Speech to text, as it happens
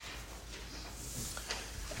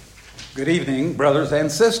Good evening, brothers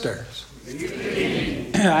and sisters. Good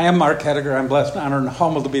evening. I am Mark Hediger. I'm blessed, honored, and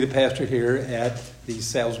humbled to be the pastor here at the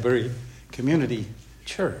Salisbury Community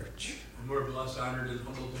Church. And we're blessed, honored, and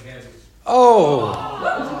humbled to have you. Oh!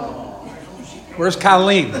 Where's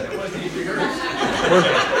Colleen?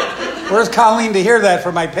 Where's Colleen to hear that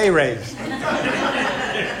for my pay raise?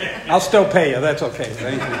 I'll still pay you. That's okay.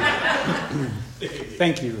 Thank you.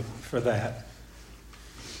 Thank you for that.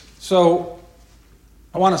 So,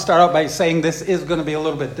 I want to start out by saying this is going to be a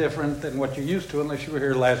little bit different than what you're used to unless you were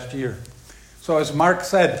here last year. So as Mark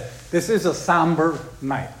said, this is a somber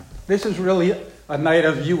night. This is really a night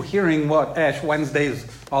of you hearing what Ash Wednesday is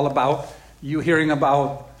all about, you hearing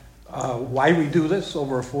about why we do this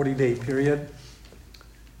over a 40-day period,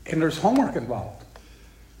 and there's homework involved.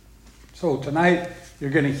 So tonight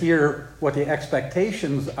you're going to hear what the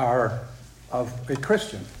expectations are of a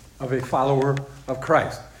Christian, of a follower of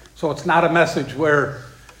Christ. So it's not a message where,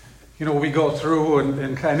 we go through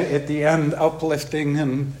and kind of at the end uplifting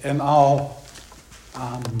and all,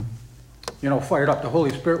 fired up. The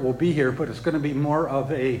Holy Spirit will be here, but it's going to be more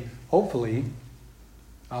of a, hopefully,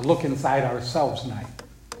 look inside ourselves night.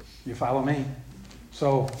 You follow me?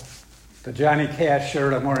 So the Johnny Cash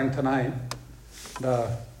shirt I'm wearing tonight,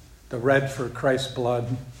 the red for Christ's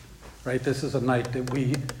blood, right? This is a night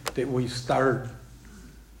that we start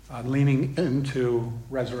leaning into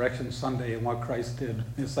Resurrection Sunday and what Christ did,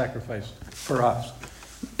 his sacrifice for us.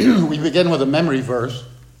 We begin with a memory verse,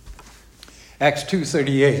 Acts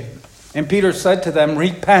 2:38. And Peter said to them,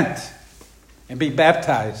 "Repent and be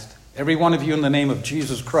baptized, every one of you, in the name of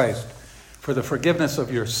Jesus Christ, for the forgiveness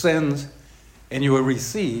of your sins, and you will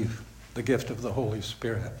receive the gift of the Holy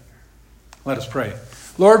Spirit." Let us pray.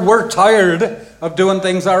 Lord, we're tired of doing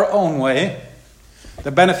things our own way.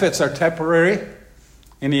 The benefits are temporary,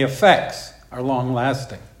 and the effects are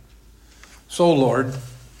long-lasting. So, Lord,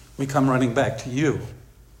 we come running back to you.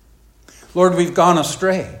 Lord, we've gone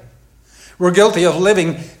astray. We're guilty of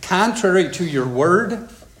living contrary to your word,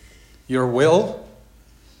 your will,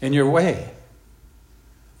 and your way.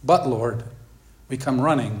 But, Lord, we come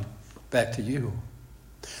running back to you.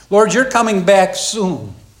 Lord, you're coming back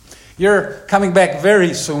soon. You're coming back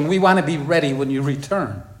very soon. We want to be ready when you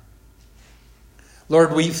return.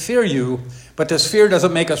 Lord, we fear you, but this fear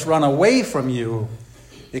doesn't make us run away from you.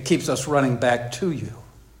 It keeps us running back to you.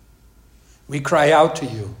 We cry out to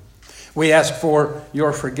you. We ask for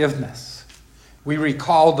your forgiveness. We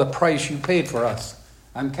recall the price you paid for us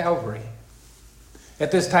on Calvary.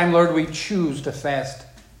 At this time, Lord, we choose to fast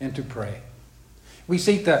and to pray. We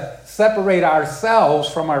seek to separate ourselves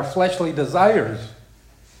from our fleshly desires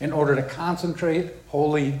in order to concentrate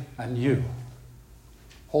wholly on you.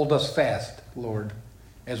 Hold us fast, Lord,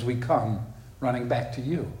 as we come running back to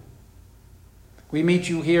you. We meet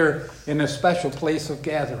you here in this special place of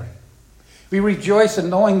gathering. We rejoice in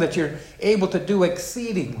knowing that you're able to do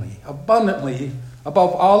exceedingly, abundantly,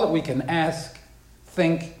 above all that we can ask,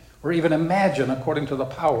 think, or even imagine according to the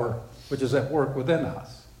power which is at work within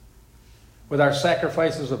us. With our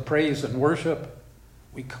sacrifices of praise and worship,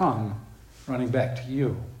 we come running back to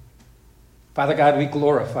you. Father God, we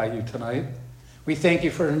glorify you tonight. We thank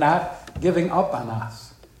you for not giving up on us.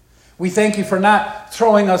 We thank you for not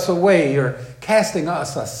throwing us away or casting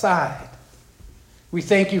us aside. We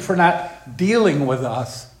thank you for not dealing with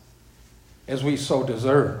us as we so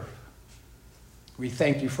deserve. We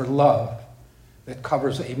thank you for love that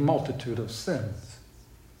covers a multitude of sins.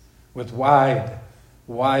 With wide,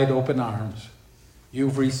 wide open arms,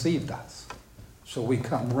 you've received us. So we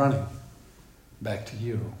come running back to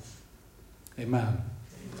you. Amen.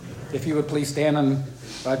 If you would please stand and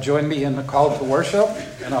join me in the call to worship.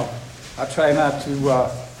 And I'll try not to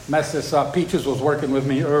mess this up. Peaches was working with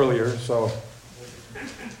me earlier, so.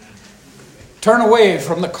 Turn away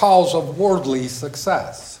from the calls of worldly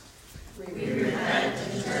success. We repent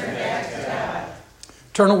and turn back to God.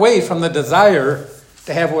 Turn away from the desire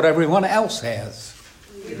to have what everyone else has.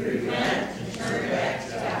 We repent and turn back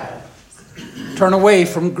to God. Turn away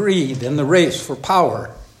from greed and the race for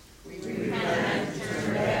power. We repent and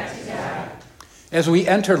turn back to God. As we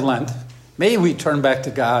enter Lent, may we turn back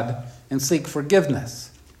to God and seek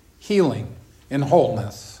forgiveness, healing, and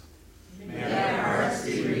wholeness. May our hearts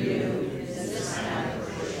be renewed in this time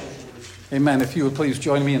of worship. Amen. If you would please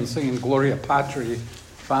join me in singing Gloria Patri,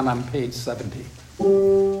 found on page 70.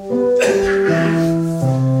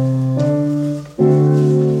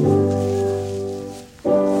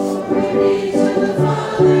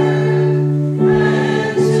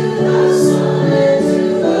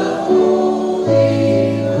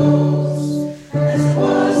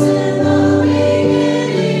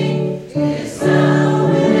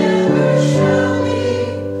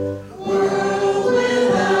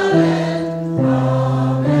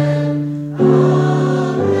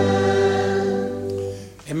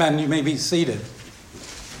 seated.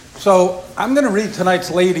 So I'm going to read tonight's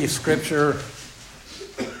ladies' scripture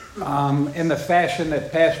in the fashion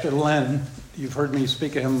that Pastor Lynn, you've heard me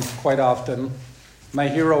speak of him quite often, my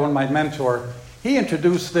hero and my mentor. He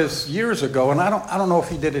introduced this years ago, and I don't know if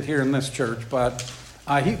he did it here in this church, but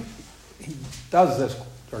he does this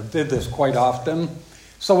or did this quite often.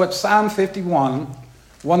 So it's Psalm 51,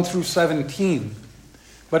 1 through 17.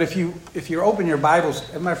 But if you open your Bibles,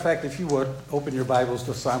 as a matter of fact, if you would open your Bibles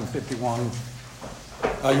to Psalm 51.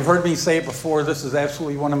 You've heard me say it before, this is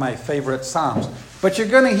absolutely one of my favorite Psalms. But you're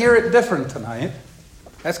going to hear it different tonight.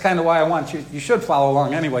 That's kind of why I want you should follow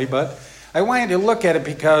along anyway, but I want you to look at it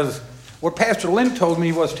because what Pastor Lynn told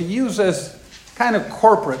me was to use this kind of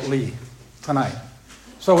corporately tonight.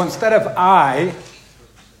 So instead of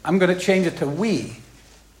I'm going to change it to we.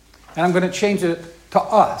 And I'm going to change it to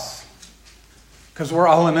us. Because we're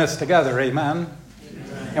all in this together, amen?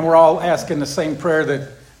 And we're all asking the same prayer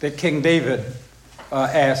that King David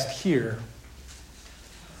asked here.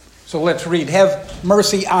 So let's read. Have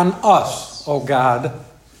mercy on us, O God,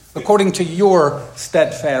 according to your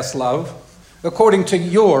steadfast love, according to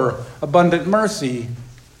your abundant mercy,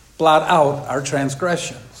 blot out our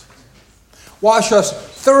transgressions. Wash us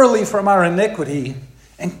thoroughly from our iniquity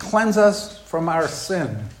and cleanse us from our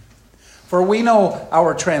sin. For we know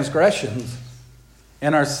our transgressions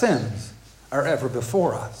and our sins are ever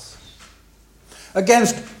before us.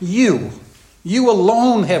 Against you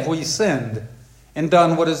alone have we sinned and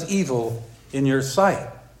done what is evil in your sight,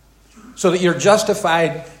 so that you're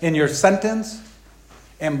justified in your sentence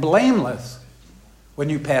and blameless when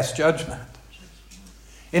you pass judgment.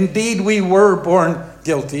 Indeed, we were born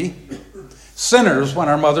guilty, sinners when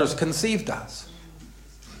our mothers conceived us.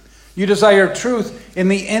 You desire truth in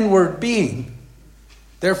the inward being.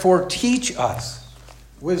 Therefore, teach us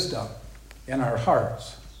wisdom in our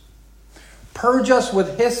hearts. Purge us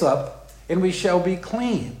with hyssop, and we shall be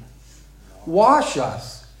clean. Wash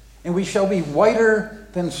us, and we shall be whiter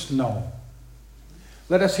than snow.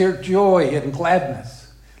 Let us hear joy and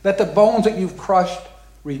gladness. Let the bones that you've crushed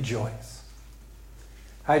rejoice.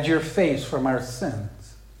 Hide your face from our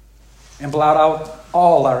sins, and blot out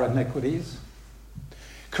all our iniquities.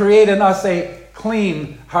 Create in us a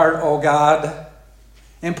clean heart, O God,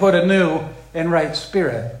 and put a new and right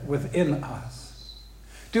spirit within us.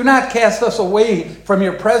 Do not cast us away from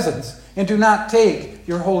your presence, and do not take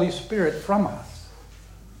your Holy Spirit from us.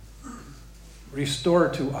 Restore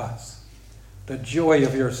to us the joy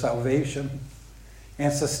of your salvation,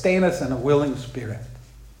 and sustain us in a willing spirit.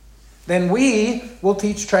 Then we will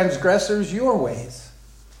teach transgressors your ways,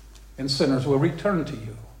 and sinners will return to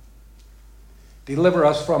you. Deliver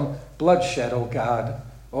us from bloodshed, O God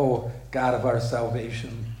of our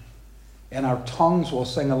salvation, and our tongues will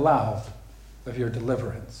sing aloud of your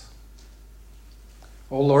deliverance.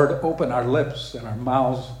 O Lord, open our lips, and our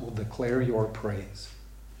mouths will declare your praise.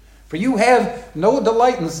 For you have no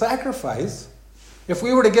delight in sacrifice. If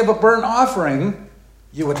we were to give a burnt offering,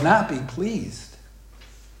 you would not be pleased.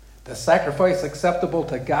 The sacrifice acceptable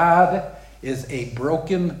to God is a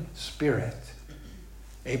broken spirit.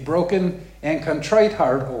 A broken and contrite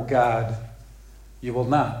heart, O God, you will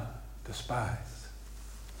not despise.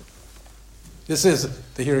 This is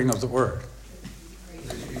the hearing of the word.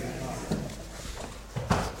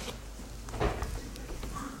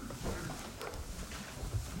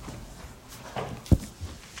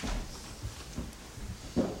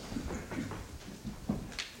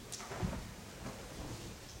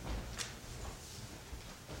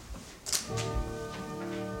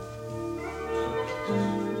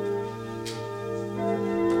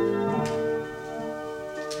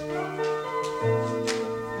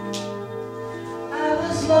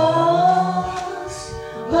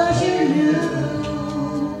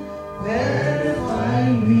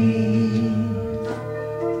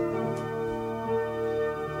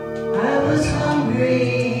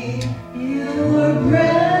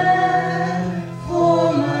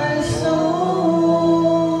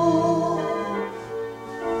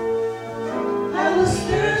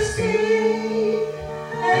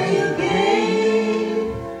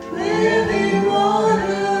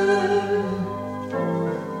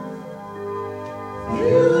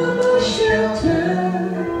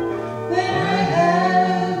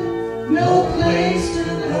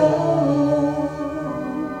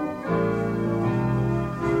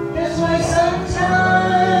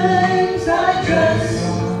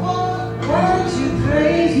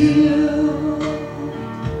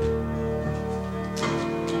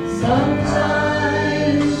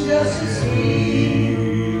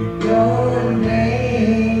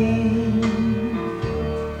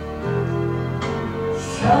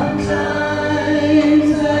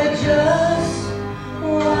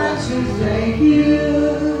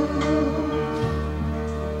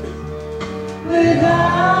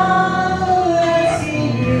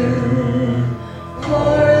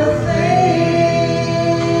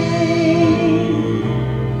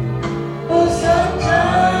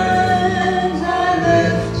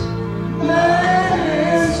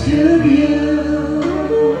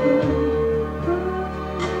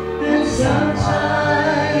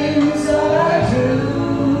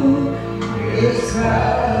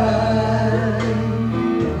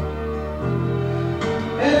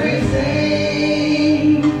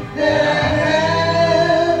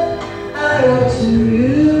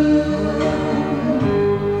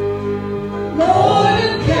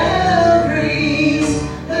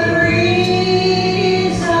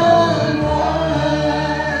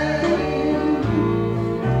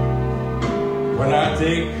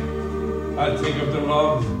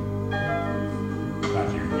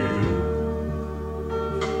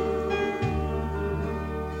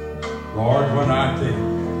 Lord, when I think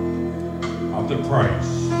of the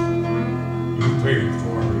price you paid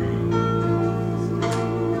for me,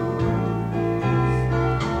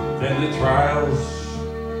 then the trials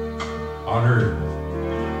on earth,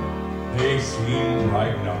 they seem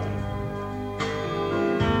like nothing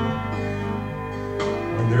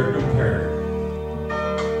when they're compared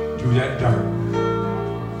to that dark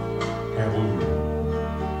Calvary.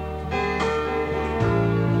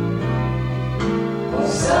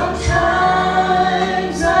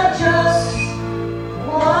 Sometimes I just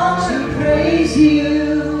want to praise you.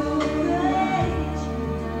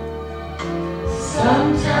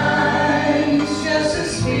 Sometimes just to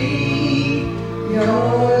speak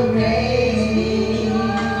your name.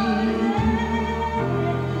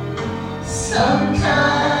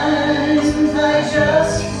 Sometimes I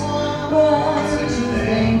just want to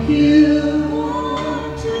thank you.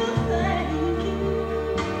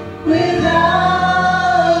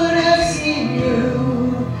 Without asking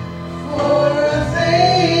you for a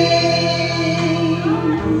thing.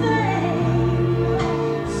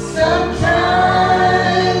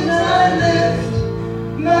 Sometimes I lift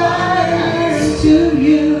my hands to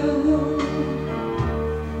you.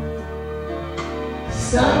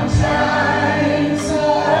 Sometimes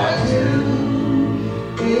all I do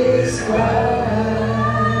is cry.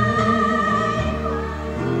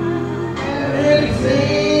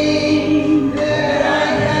 Everything that I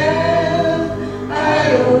have,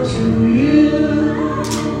 I owe to you.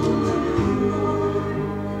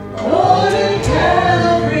 Lord, in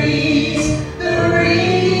Calvary's the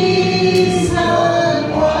reason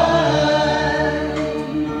why.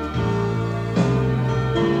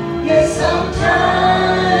 Yes,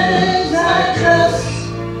 sometimes I just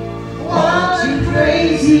want to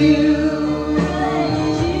praise you.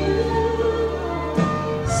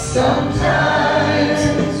 Sometimes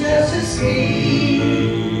just to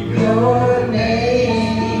speak your name.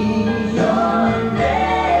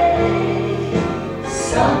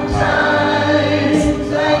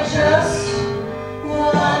 Sometimes I just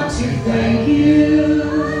want to thank you.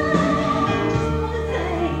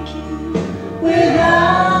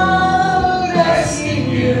 Without asking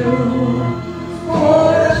you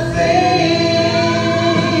for a thing.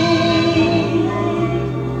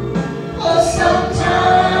 Oh,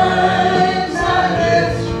 sometimes I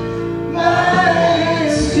lift my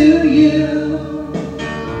hands to you.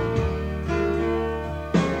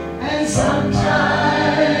 And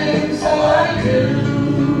sometimes all I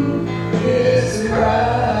do is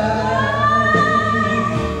cry.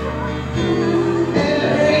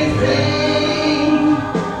 Everything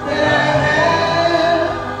that I have,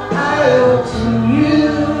 I owe to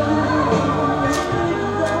you.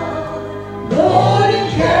 Lord, in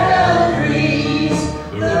Calvary's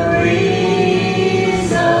the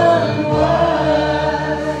reason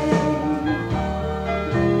why.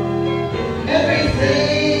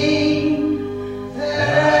 Everything that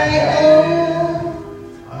I am,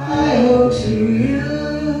 I owe to you.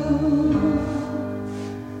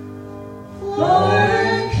 Lord,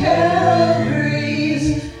 in Calvary's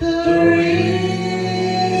the reason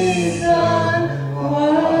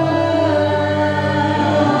why.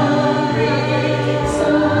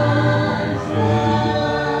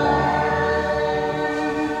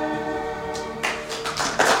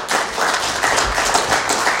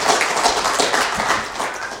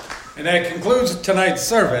 And that concludes tonight's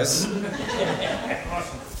service.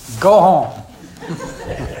 Go home.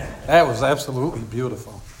 That was absolutely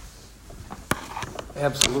beautiful.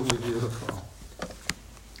 Absolutely beautiful.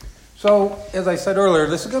 So, as I said earlier,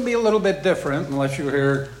 this is going to be a little bit different unless you were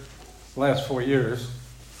here the last 4 years.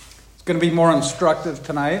 It's going to be more instructive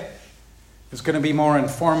tonight. It's going to be more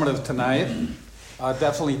informative tonight.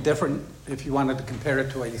 Definitely different if you wanted to compare it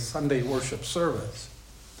to a Sunday worship service.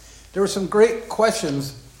 There were some great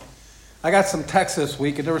questions. I got some texts this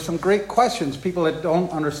week, and there were some great questions, people that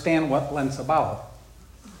don't understand what Lent's about.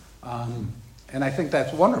 And I think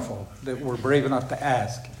that's wonderful that we're brave enough to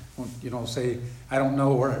ask. Say, I don't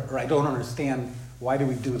know or I don't understand, why do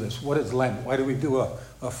we do this? What is Lent? Why do we do a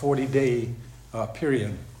 40-day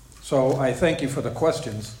period? So I thank you for the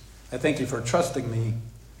questions. I thank you for trusting me.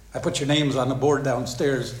 I put your names on the board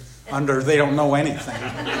downstairs under they don't know anything.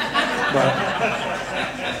 But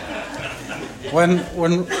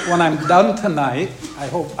when I'm done tonight, I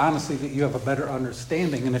hope honestly that you have a better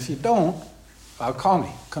understanding. And if you don't, call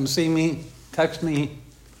me. Come see me, text me,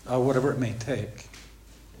 whatever it may take.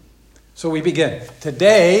 So we begin.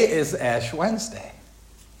 Today is Ash Wednesday.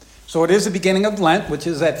 So it is the beginning of Lent, which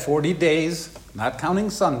is at 40 days, not counting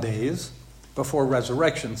Sundays, before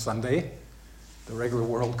Resurrection Sunday. The regular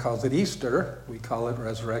world calls it Easter. We call it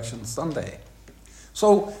Resurrection Sunday.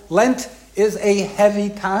 So Lent is a heavy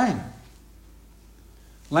time.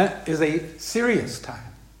 Lent is a serious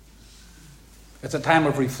time. It's a time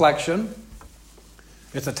of reflection.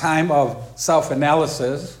 It's a time of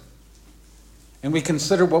self-analysis. And we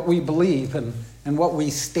consider what we believe and what we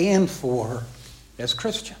stand for as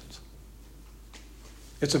Christians.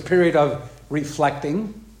 It's a period of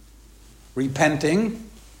reflecting, repenting,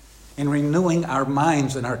 and renewing our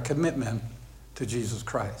minds and our commitment to Jesus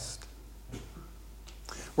Christ.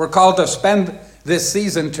 We're called to spend this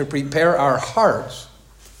season to prepare our hearts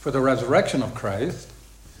for the resurrection of Christ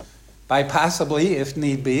by possibly, if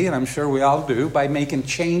need be, and I'm sure we all do, by making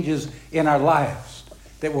changes in our lives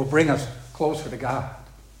that will bring us closer to God.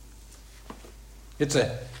 It's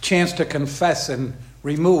a chance to confess and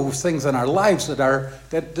remove things in our lives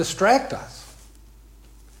that distract us.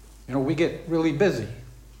 You know, we get really busy.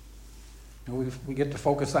 You know, we get to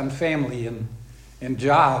focus on family and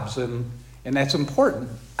jobs, and that's important,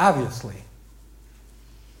 obviously.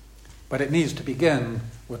 But it needs to begin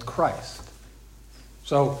with Christ.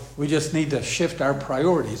 So we just need to shift our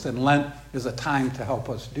priorities, and Lent is a time to help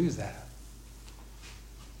us do that.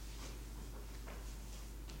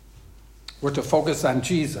 We're to focus on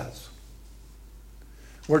Jesus.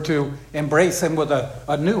 We're to embrace him with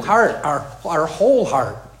a new heart, our whole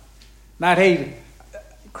heart. Not, hey,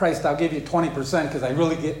 Christ, I'll give you 20% because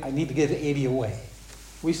I need to give 80 away.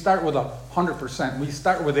 We start with 100%. We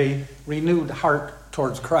start with a renewed heart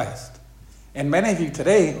towards Christ. And many of you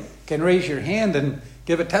today can raise your hand and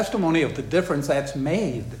give a testimony of the difference that's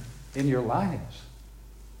made in your lives.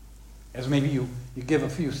 As maybe you give a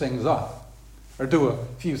few things up or do a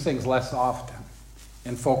few things less often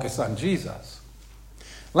and focus on Jesus.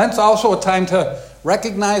 Lent's also a time to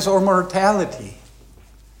recognize our mortality.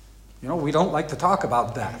 You know, we don't like to talk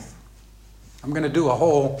about death. I'm going to do a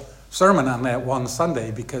whole sermon on that one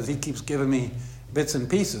Sunday because he keeps giving me bits and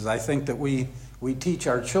pieces. I think that we teach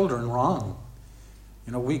our children wrong.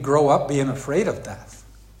 You know, we grow up being afraid of death.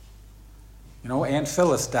 You know, Aunt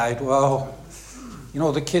Phyllis died. Well, you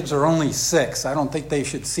know, the kids are only 6. I don't think they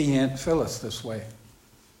should see Aunt Phyllis this way.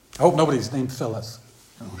 I hope nobody's named Phyllis.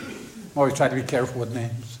 You know, I'm always trying to be careful with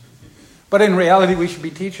names. But in reality, we should be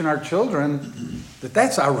teaching our children that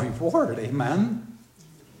that's our reward. Amen?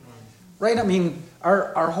 Right? I mean,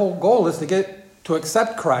 our whole goal is to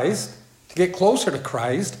accept Christ, to get closer to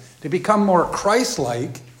Christ, to become more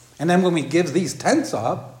Christ-like. And then when we give these tenths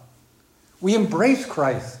up, we embrace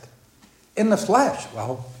Christ in the flesh.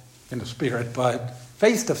 Well, in the spirit, but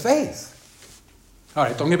face to face. All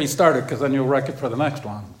right, don't get me started because then you'll wreck it for the next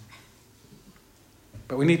one.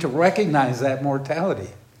 But we need to recognize that mortality,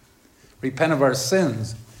 repent of our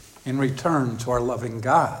sins, and return to our loving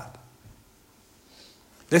God.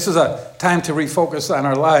 This is a time to refocus on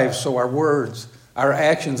our lives so our words, our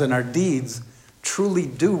actions, and our deeds truly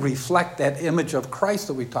do reflect that image of Christ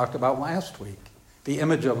that we talked about last week, the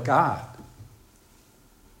image of God.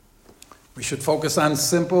 We should focus on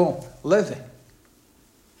simple living,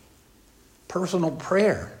 personal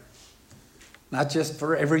prayer, not just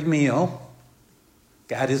for every meal.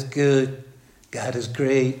 God is good. God is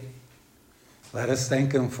great. Let us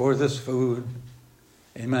thank him for this food.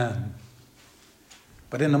 Amen.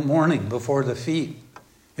 But in the morning, before the feet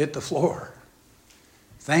hit the floor,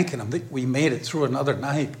 thanking him that we made it through another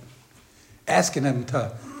night, asking him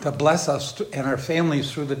to bless us and our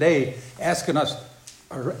families through the day, asking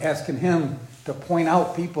him to point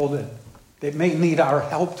out people that may need our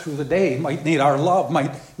help through the day, might need our love,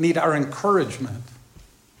 might need our encouragement.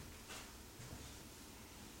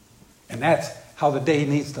 And that's how the day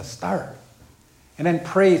needs to start. And then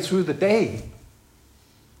pray through the day.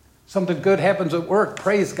 Something good happens at work,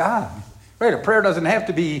 praise God. Right? A prayer doesn't have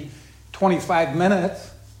to be 25 minutes.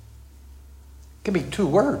 It can be 2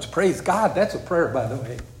 words. Praise God. That's a prayer, by the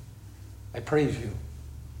way. I praise you.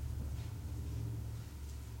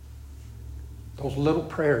 Those little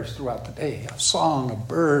prayers throughout the day. A song, a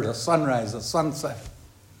bird, a sunrise, a sunset.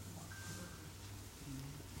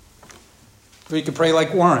 We could pray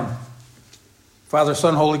like Warren. Father,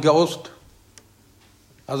 Son, Holy Ghost.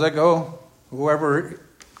 How's that go? Whoever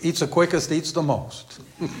eats the quickest eats the most.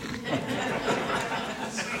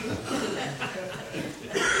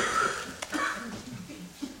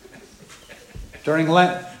 During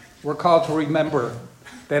Lent, we're called to remember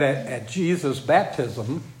that at Jesus'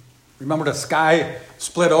 baptism, remember the sky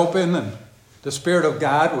split open and the Spirit of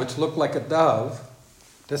God, which looked like a dove,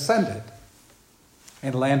 descended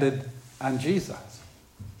and landed on Jesus.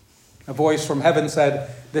 A voice from heaven said,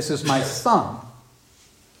 "This is my Son,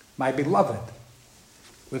 my beloved,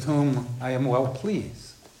 with whom I am well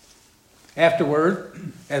pleased."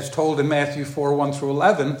 Afterward, as told in Matthew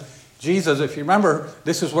 4:1-11, Jesus, if you remember,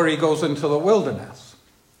 this is where he goes into the wilderness.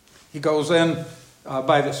 He goes in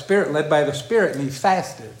by the Spirit, led by the Spirit, and he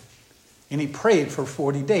fasted. And he prayed for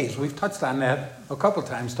 40 days. We've touched on that a couple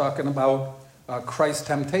times, talking about Christ's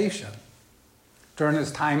temptation. During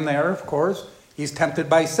his time there, of course, he's tempted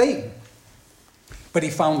by Satan. But he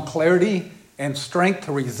found clarity and strength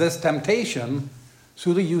to resist temptation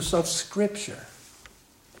through the use of Scripture.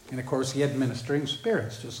 And of course, he had ministering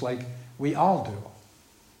spirits, just like we all do.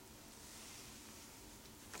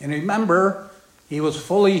 And remember, he was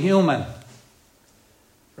fully human.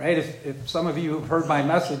 Right? If some of you have heard my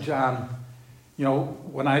message on,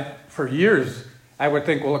 for years, I would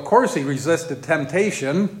think, well, of course he resisted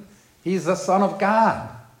temptation. He's the Son of God.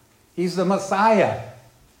 He's the Messiah.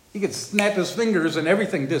 He could snap his fingers and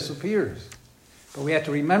everything disappears. But we have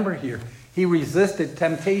to remember here, he resisted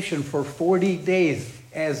temptation for 40 days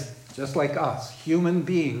as just like us, human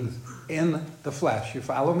beings in the flesh. You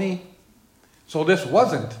follow me? So this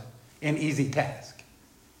wasn't an easy task.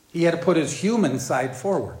 He had to put his human side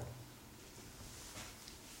forward.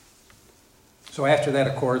 So after that,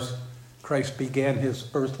 of course, Christ began his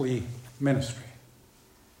earthly ministry.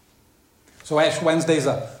 So Ash Wednesday is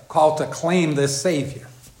a call to claim this Savior.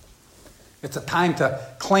 It's a time to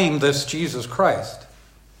claim this Jesus Christ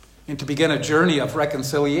and to begin a journey of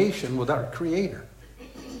reconciliation with our Creator,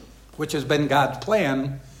 which has been God's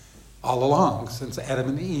plan all along since Adam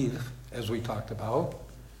and Eve, as we talked about,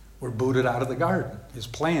 were booted out of the garden. His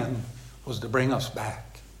plan was to bring us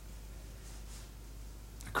back.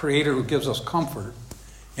 A Creator who gives us comfort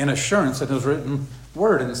and assurance in his written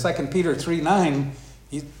word. In 2 Peter 3:9,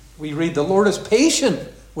 we read, the Lord is patient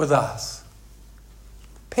with us.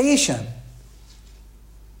 Patient.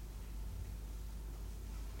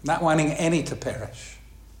 Not wanting any to perish,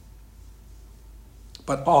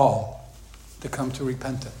 but all to come to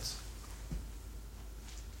repentance.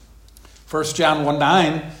 1 John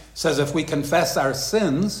 1:9 says, if we confess our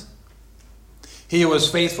sins, he who is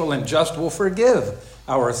faithful and just will forgive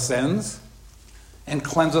our sins and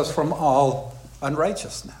cleanse us from all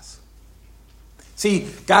unrighteousness. See,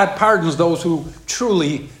 God pardons those who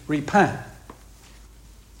truly repent.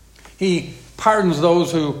 He pardons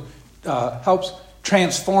those who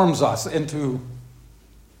transforms us into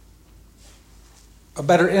a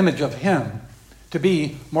better image of him, to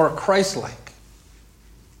be more Christ-like.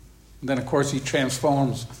 And then, of course, he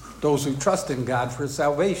transforms those who trust in God for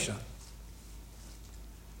salvation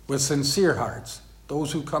with sincere hearts,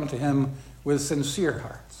 those who come to him with sincere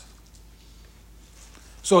hearts.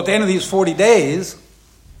 So at the end of these 40 days,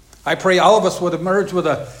 I pray all of us would emerge with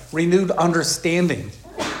a renewed understanding.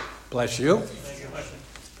 Bless you.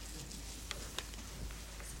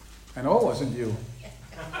 I know it wasn't you.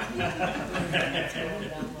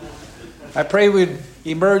 I pray we'd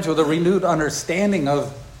emerge with a renewed understanding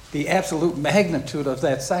of the absolute magnitude of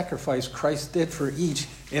that sacrifice Christ did for each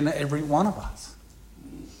and every one of us.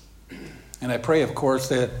 And I pray, of course,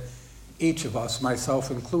 that each of us, myself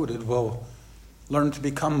included, will learn to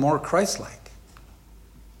become more Christ-like.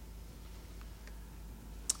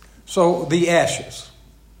 So, the ashes.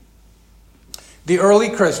 The early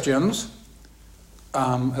Christians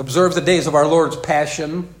observed the days of our Lord's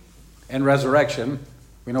passion and resurrection.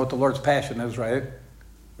 We know what the Lord's passion is, right?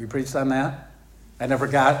 We preached on that. I never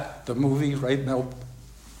got the movie, right?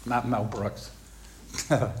 Not Mel Brooks.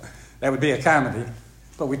 That would be a comedy.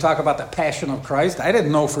 But we talk about the passion of Christ. I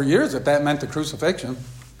didn't know for years that meant the crucifixion.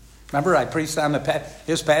 Remember, I preached on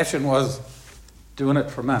his passion was doing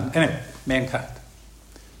it for men. Anyway, mankind.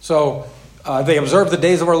 So they observed the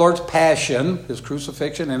days of our Lord's passion, his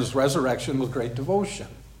crucifixion, and his resurrection with great devotion.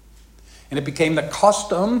 And it became the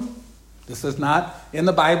custom. This is not in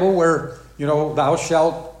the Bible where, thou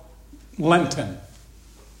shalt Lenten.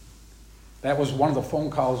 That was one of the phone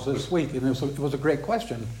calls this week, and it was a great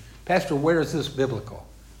question. Pastor, where is this biblical?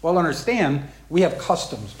 Well, understand, we have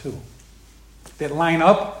customs too that line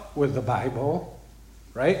up with the Bible,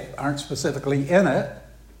 right? Aren't specifically in it.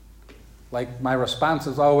 Like my response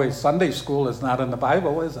is always, Sunday school is not in the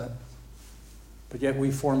Bible, is it? But yet we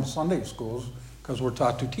form Sunday schools because we're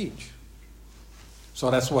taught to teach. So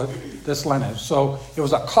that's what this Lent is. So it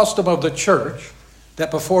was a custom of the church that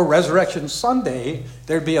before Resurrection Sunday,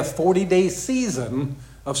 there'd be a 40-day season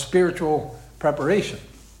of spiritual preparation.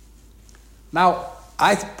 Now,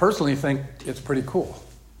 I personally think it's pretty cool.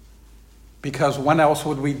 Because when else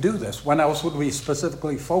would we do this? When else would we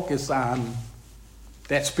specifically focus on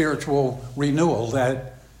that spiritual renewal,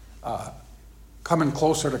 that coming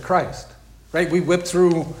closer to Christ? Right? We whip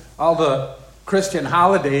through all the Christian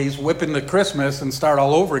holidays, whip into Christmas and start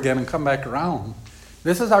all over again and come back around.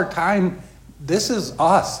 This is our time. This is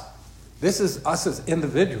us This is us as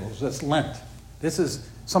individuals, this Lent. This is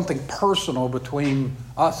something personal between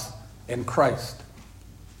us and Christ.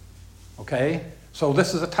 Okay? So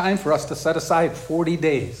this is a time for us to set aside 40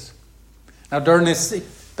 days. Now during this,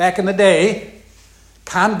 back in the day,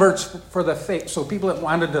 converts for the faith, so people that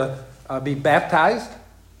wanted to be baptized,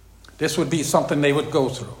 this would be something they would go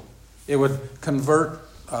through. It would convert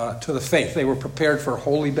to the faith. They were prepared for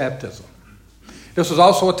holy baptism. This was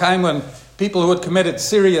also a time when people who had committed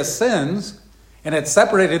serious sins and had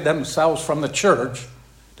separated themselves from the church,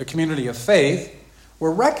 the community of faith,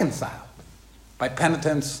 were reconciled by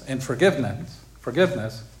penitence and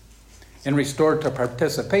forgiveness, and restored to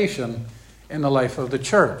participation in the life of the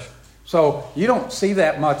church. So you don't see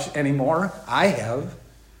that much anymore. I have,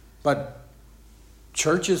 but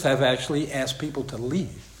churches have actually asked people to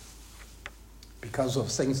leave because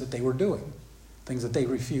of things that they were doing, things that they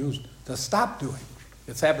refused to stop doing.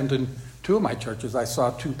 It's happened in 2 of my churches. I saw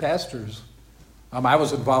 2 pastors. I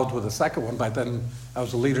was involved with the second one, but then I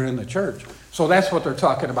was a leader in the church. So that's what they're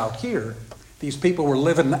talking about here. These people were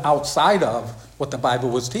living outside of what the Bible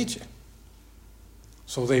was teaching.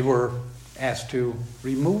 So they were asked to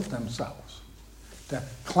remove themselves, to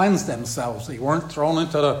cleanse themselves. They weren't thrown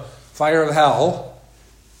into the fire of hell.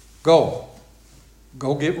 Go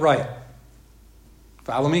get right.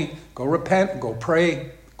 Follow me? Go repent, go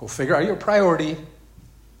pray, go figure out your priority,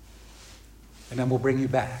 and then we'll bring you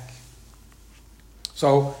back.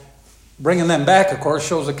 So bringing them back, of course,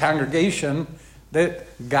 shows the congregation that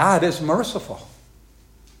God is merciful.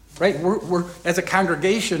 Right? We're as a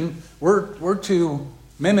congregation, we're to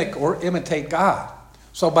mimic or imitate God.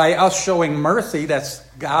 So by us showing mercy, that's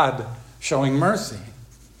God showing mercy.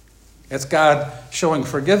 It's God showing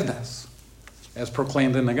forgiveness, as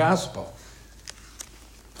proclaimed in the gospel.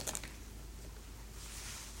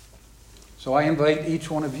 So I invite each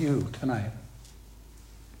one of you tonight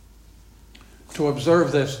to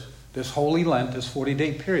observe this Holy Lent, this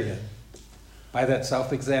 40-day period, by that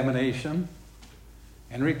self-examination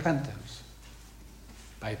and repentance,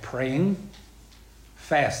 by praying,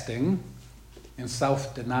 fasting, and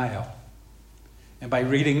self-denial, and by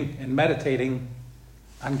reading and meditating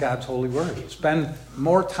on God's holy word. Spend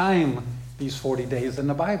more time these 40 days in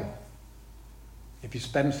the Bible. If you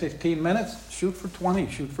spend 15 minutes, shoot for 20,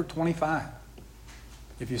 shoot for 25.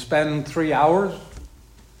 If you spend 3 hours,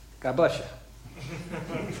 God bless you.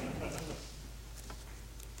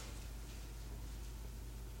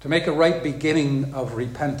 To make a right beginning of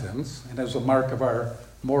repentance, and as a mark of our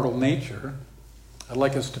mortal nature, I'd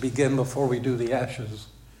like us to begin, before we do the ashes,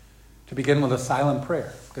 to begin with a silent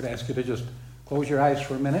prayer. I'm going to ask you to just close your eyes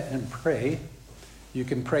for a minute and pray. You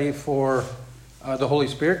can pray for the Holy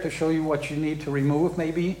Spirit to show you what you need to remove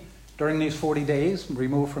maybe during these 40 days,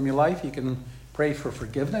 remove from your life. You can pray for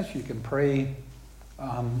forgiveness. You can pray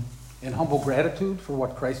in humble gratitude for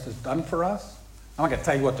what Christ has done for us. I'm not going to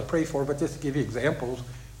tell you what to pray for, but just to give you examples,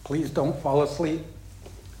 please don't fall asleep.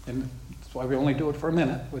 And that's why we only do it for a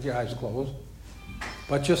minute with your eyes closed.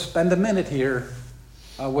 But just spend a minute here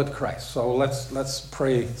with Christ. So let's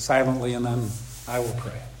pray silently, and then I will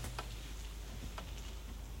pray.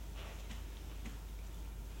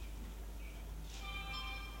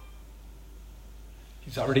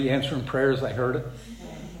 He's already answering prayers. I heard it.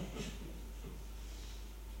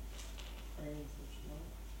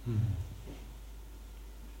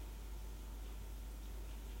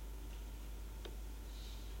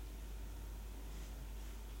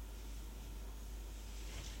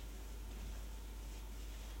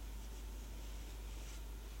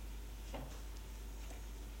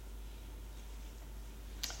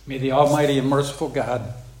 May the Almighty and merciful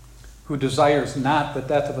God, who desires not the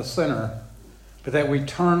death of a sinner, but that we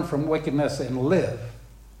turn from wickedness and live,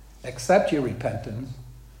 accept your repentance,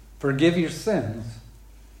 forgive your sins,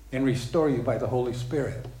 and restore you by the Holy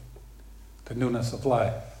Spirit to newness of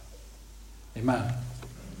life. Amen.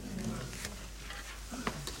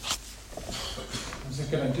 I'm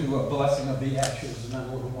just going to do a blessing of the ashes and then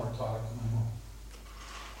a little more talk.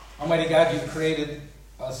 Almighty God, you created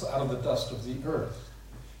us out of the dust of the earth.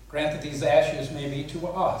 Grant that these ashes may be to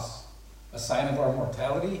us a sign of our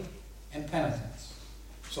mortality and penitence,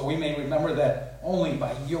 so we may remember that only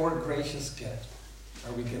by your gracious gift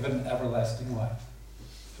are we given everlasting life.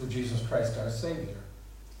 Through Jesus Christ our Savior.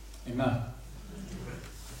 Amen.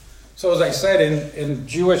 So as I said, in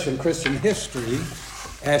Jewish and Christian history,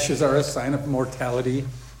 ashes are a sign of mortality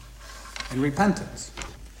and repentance.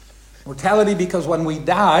 Mortality because when we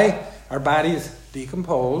die, our bodies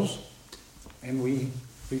decompose and we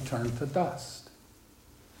return to dust.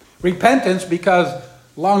 Repentance because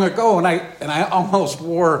long ago, and I almost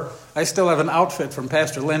wore, I still have an outfit from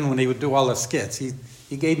Pastor Lynn when he would do all the skits. He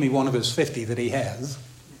he gave me one of his 50 that he has.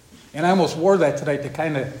 And I almost wore that tonight to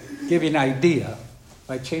kind of give you an idea.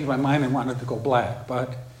 I changed my mind and wanted to go black.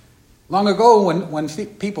 But long ago, when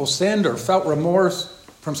people sinned or felt remorse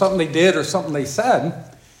from something they did or something they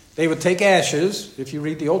said, they would take ashes. If you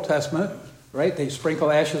read the Old Testament, right, they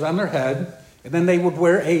sprinkle ashes on their head, and then they would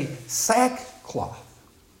wear a sackcloth.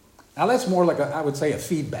 Now that's more like I would say a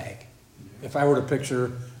feed bag. If I were to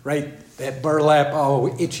picture, right, that burlap,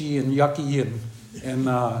 itchy and yucky and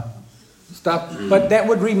stuff. But that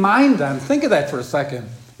would remind them, think of that for a second.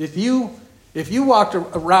 If you walked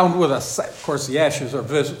around with of course the ashes are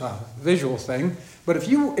visual thing, but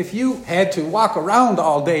if you had to walk around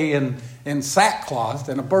all day in sackcloth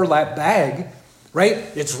and a burlap bag, right,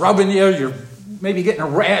 it's rubbing you, you're maybe getting a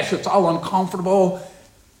rash, it's all uncomfortable.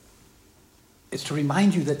 It's to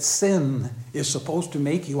remind you that sin is supposed to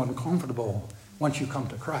make you uncomfortable once you come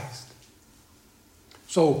to Christ.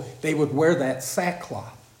 So they would wear that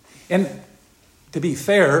sackcloth. And to be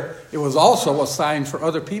fair, it was also a sign for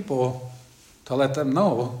other people to let them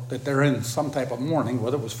know that they're in some type of mourning,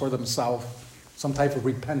 whether it was for themselves, some type of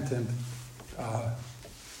repentant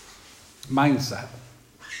mindset.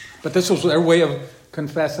 But this was their way of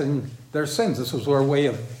confessing their sins. This was their way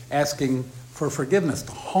of asking for forgiveness,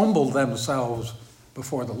 to humble themselves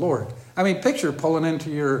before the Lord. I mean, picture pulling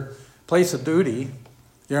into your place of duty,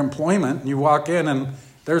 your employment, and you walk in and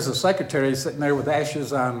there's a secretary sitting there with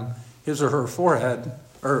ashes on his or her forehead,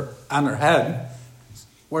 or on their head,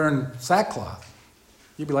 wearing sackcloth.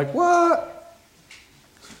 You'd be like, what?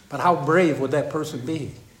 But how brave would that person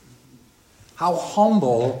be? How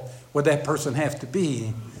humble would that person have to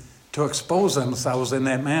be to expose themselves in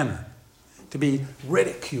that manner? To be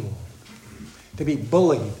ridiculed, to be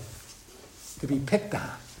bullied, to be picked on.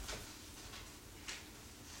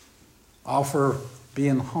 All for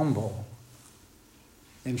being humble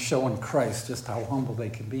and showing Christ just how humble they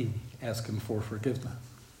can be, asking for forgiveness.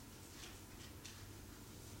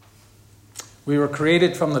 We were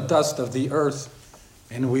created from the dust of the earth,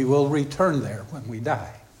 and we will return there when we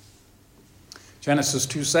die. Genesis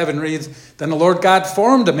 2:7 reads, "Then the Lord God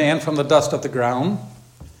formed a man from the dust of the ground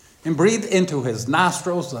and breathed into his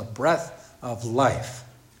nostrils the breath of life,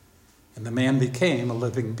 and the man became a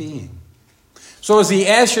living being." So as the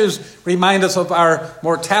ashes remind us of our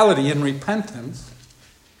mortality and repentance,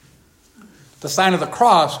 the sign of the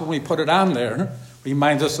cross, when we put it on there,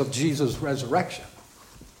 reminds us of Jesus' resurrection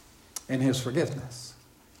and his forgiveness.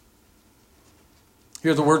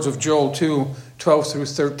 Hear the words of Joel 2:12 through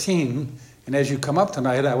 13. And as you come up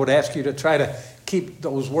tonight, I would ask you to try to keep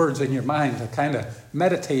those words in your mind, to kind of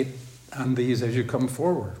meditate on these as you come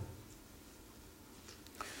forward.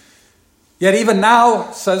 "Yet even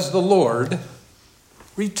now, says the Lord,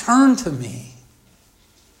 return to me.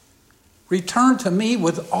 Return to me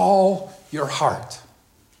with all your heart,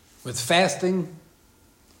 with fasting,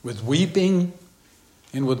 with weeping,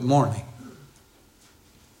 and with mourning.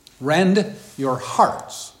 Rend your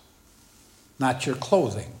hearts, not your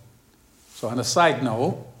clothing." So on a side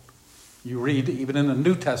note, you read even in the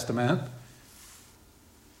New Testament,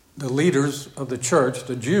 the leaders of the church,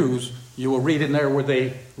 the Jews, you will read in there where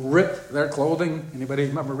they ripped their clothing. Anybody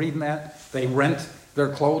remember reading that? They rent their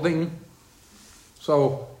clothing.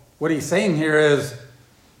 So what he's saying here is,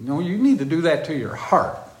 you need to do that to your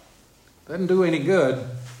heart. It doesn't do any good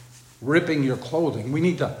ripping your clothing. We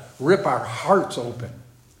need to rip our hearts open,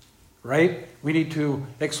 right? We need to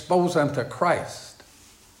expose them to Christ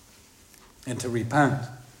and to repent.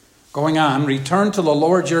 Going on, "Return to the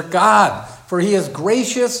Lord your God, for he is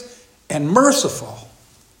gracious and merciful,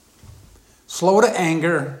 slow to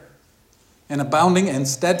anger, and abounding in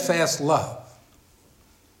steadfast love,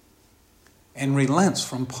 and relents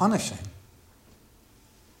from punishing."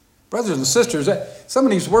 Brothers and sisters, some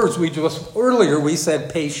of these words earlier we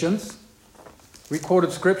said patience. We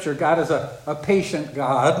quoted scripture, God is a patient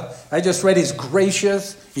God. I just read he's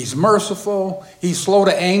gracious, he's merciful, he's slow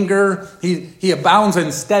to anger, he abounds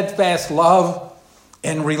in steadfast love,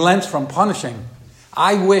 and relents from punishing.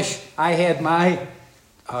 I wish I had my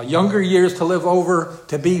younger years to live over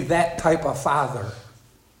to be that type of father.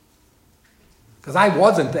 Because I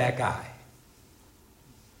wasn't that guy.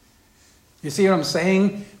 You see what I'm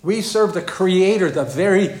saying? We serve the Creator, the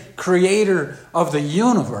very Creator of the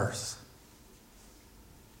universe.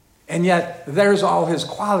 And yet, there's all his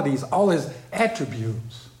qualities, all his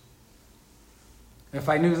attributes. If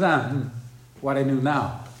I knew then what I knew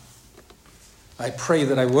now, I pray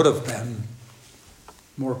that I would have been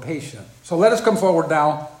more patient. So let us come forward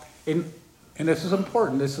now. And this is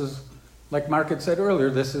important. This is, like Mark had said earlier,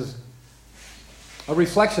 this is a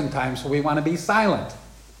reflection time, so we want to be silent.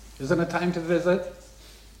 Isn't it time to visit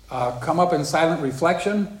come up in silent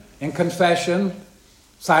reflection and confession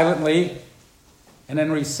silently, and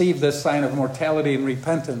then receive this sign of mortality and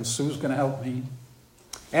repentance. Sue's going to help me.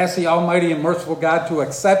 Ask the Almighty and merciful God to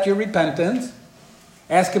accept your repentance.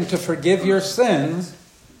 Ask Him to forgive your sins,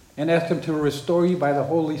 and ask Him to restore you by the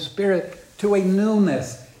Holy Spirit to a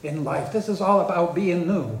newness in life. This is all about being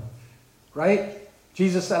new, right?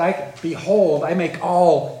 Jesus said, behold, I make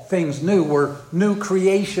all things new. We're new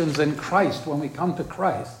creations in Christ when we come to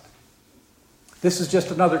Christ. This is just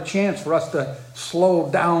another chance for us to slow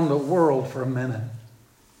down the world for a minute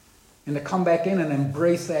and to come back in and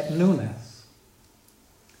embrace that newness,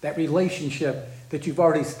 that relationship that you've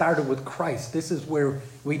already started with Christ. This is where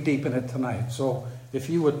we deepen it tonight. So if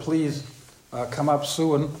you would please come up,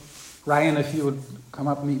 Sue, and Ryan, if you would come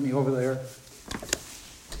up and meet me over there.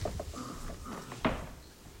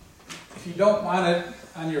 If you don't want it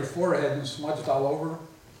on your forehead and smudged all over,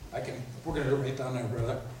 we're going to do it right down there,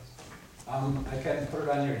 brother. I can put it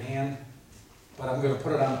on your hand, but I'm going to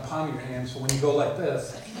put it on the palm of your hand, so when you go like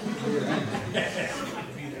this, put your hand.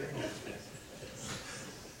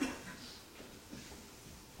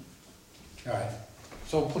 All right.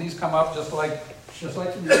 So please come up just like you do.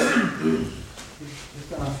 He's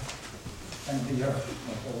going to empty your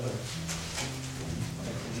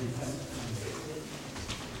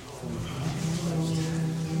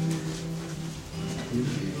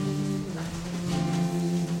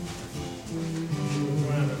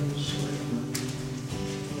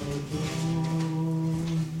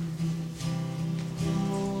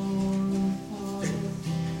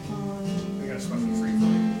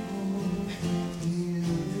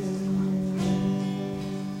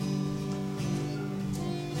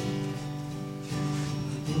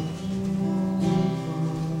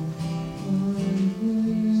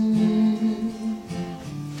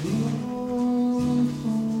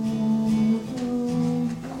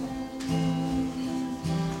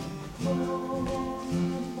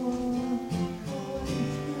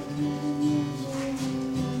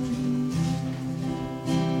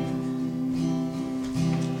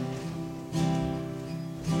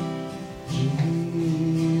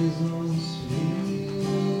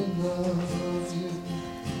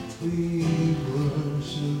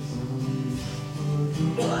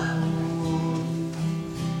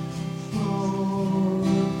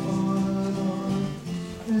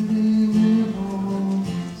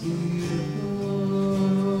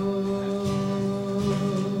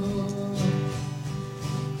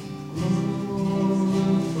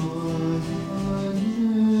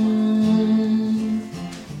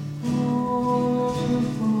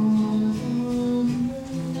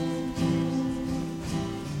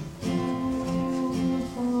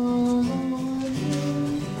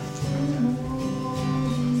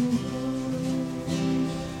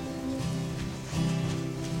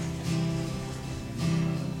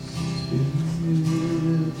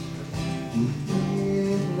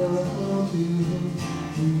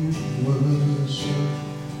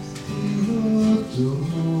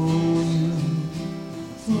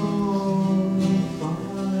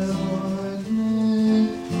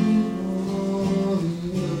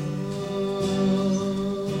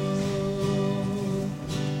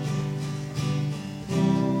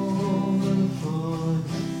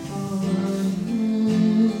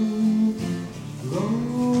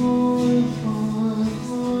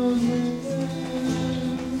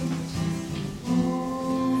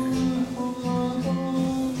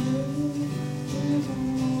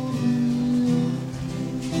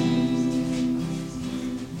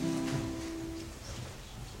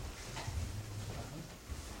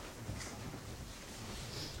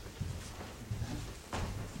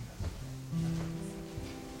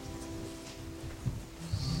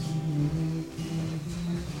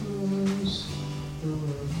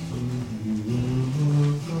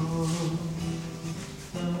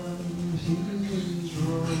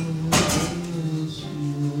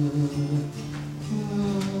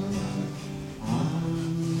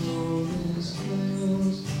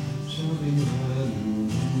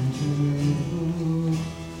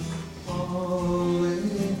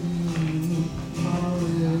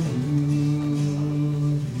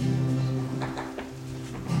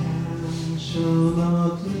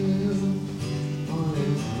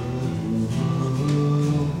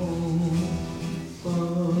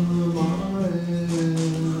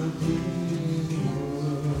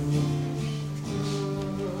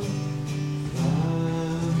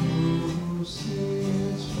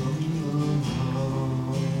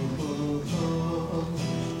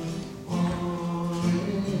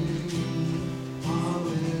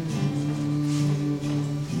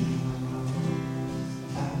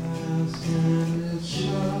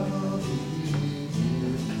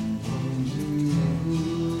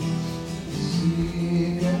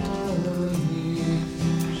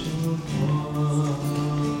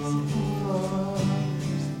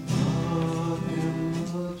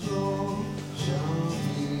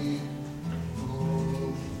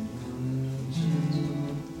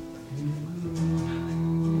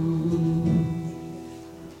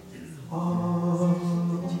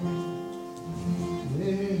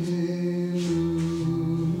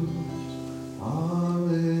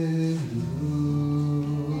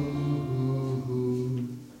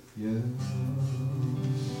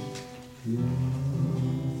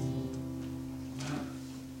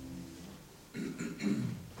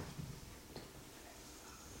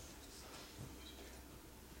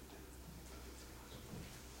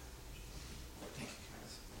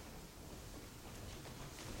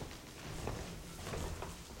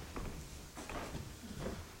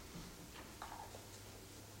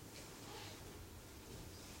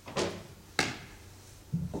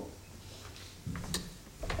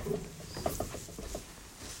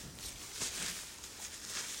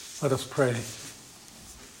Let us pray.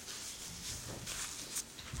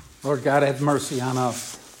 Lord God, have mercy on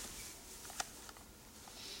us.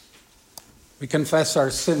 We confess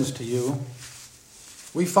our sins to you.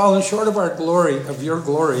 We've fallen short of our glory, of your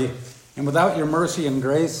glory, and without your mercy and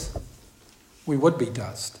grace, we would be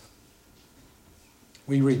dust.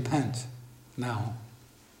 We repent now.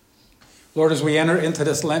 Lord, as we enter into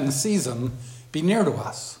this Lenten season, be near to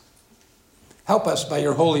us. Help us by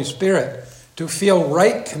your Holy Spirit to feel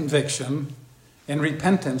right conviction and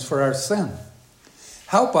repentance for our sin.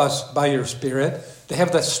 Help us by your Spirit to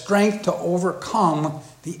have the strength to overcome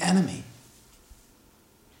the enemy.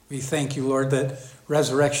 We thank you, Lord, that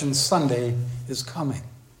Resurrection Sunday is coming.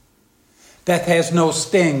 Death has no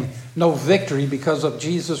sting, no victory because of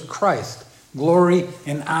Jesus Christ. Glory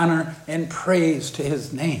and honor and praise to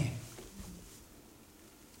his name.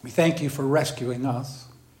 We thank you for rescuing us.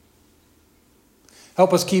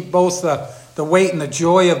 Help us keep both the weight and the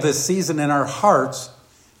joy of this season in our hearts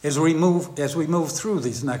as we move through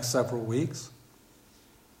these next several weeks.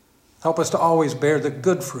 Help us to always bear the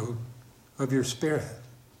good fruit of your Spirit.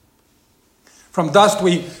 From dust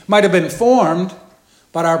we might have been formed,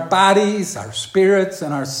 but our bodies, our spirits,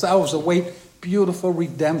 and ourselves await beautiful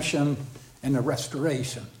redemption and the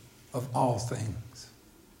restoration of all things.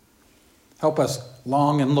 Help us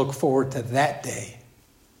long and look forward to that day,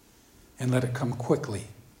 and let it come quickly,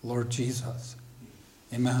 Lord Jesus.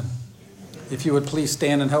 Amen. If you would please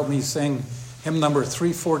stand and help me sing hymn number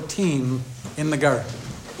 314, In the Garden.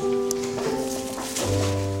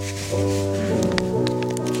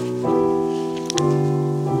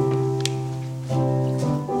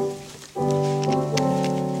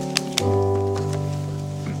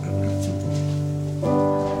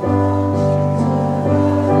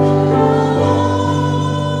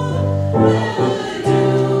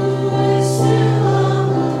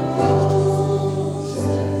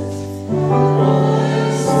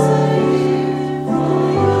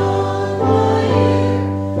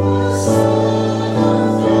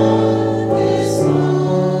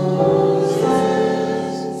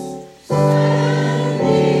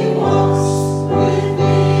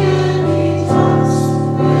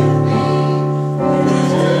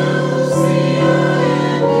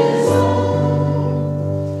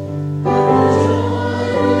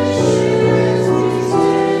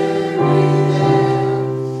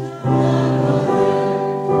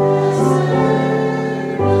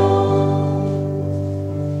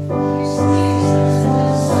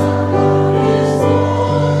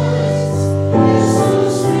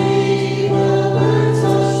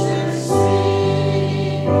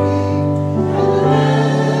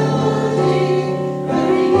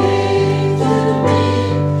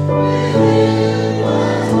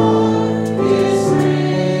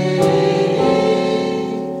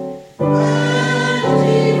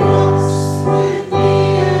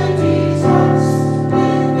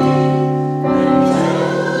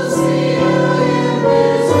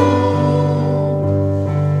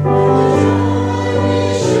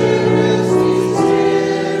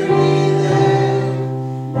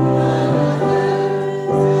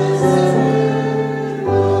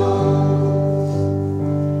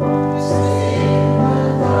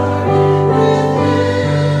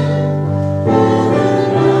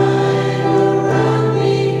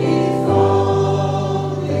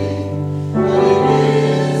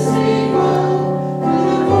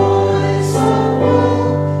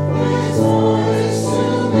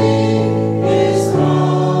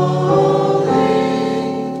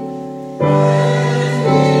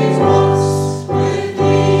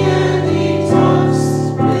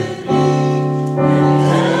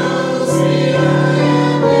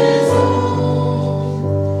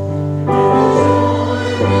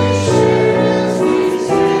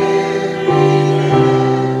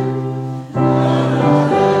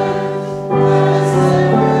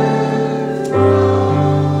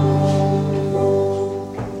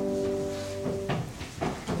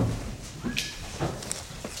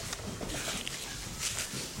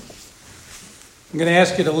 I'm going to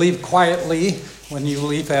ask you to leave quietly when you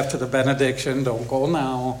leave after the benediction. Don't go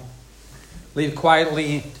now. Leave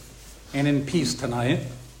quietly and in peace tonight.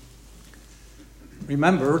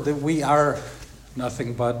 Remember that we are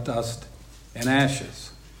nothing but dust and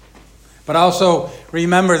ashes. But also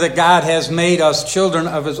remember that God has made us children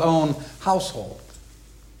of his own household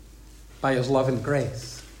by his love and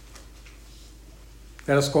grace.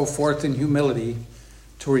 Let us go forth in humility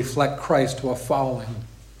to reflect Christ to a fallen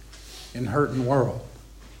and hurting world.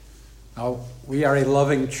 Now, we are a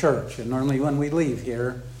loving church, and normally when we leave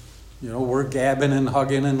here, we're gabbing and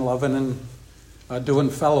hugging and loving and doing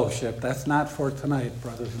fellowship. That's not for tonight,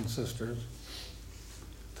 brothers and sisters.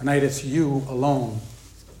 Tonight it's you alone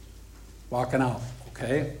walking out,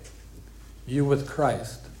 okay? You with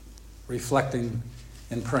Christ, reflecting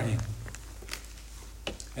and praying.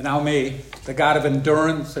 And now may the God of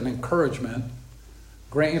endurance and encouragement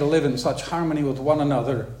grant you to live in such harmony with one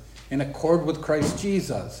another in accord with Christ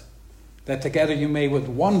Jesus, that together you may with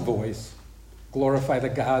one voice glorify the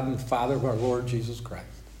God and Father of our Lord Jesus Christ.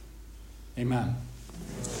 Amen.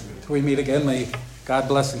 Till we meet again, may God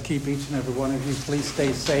bless and keep each and every one of you. Please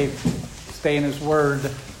stay safe, stay in His Word,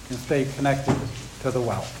 and stay connected to the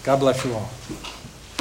well. God bless you all.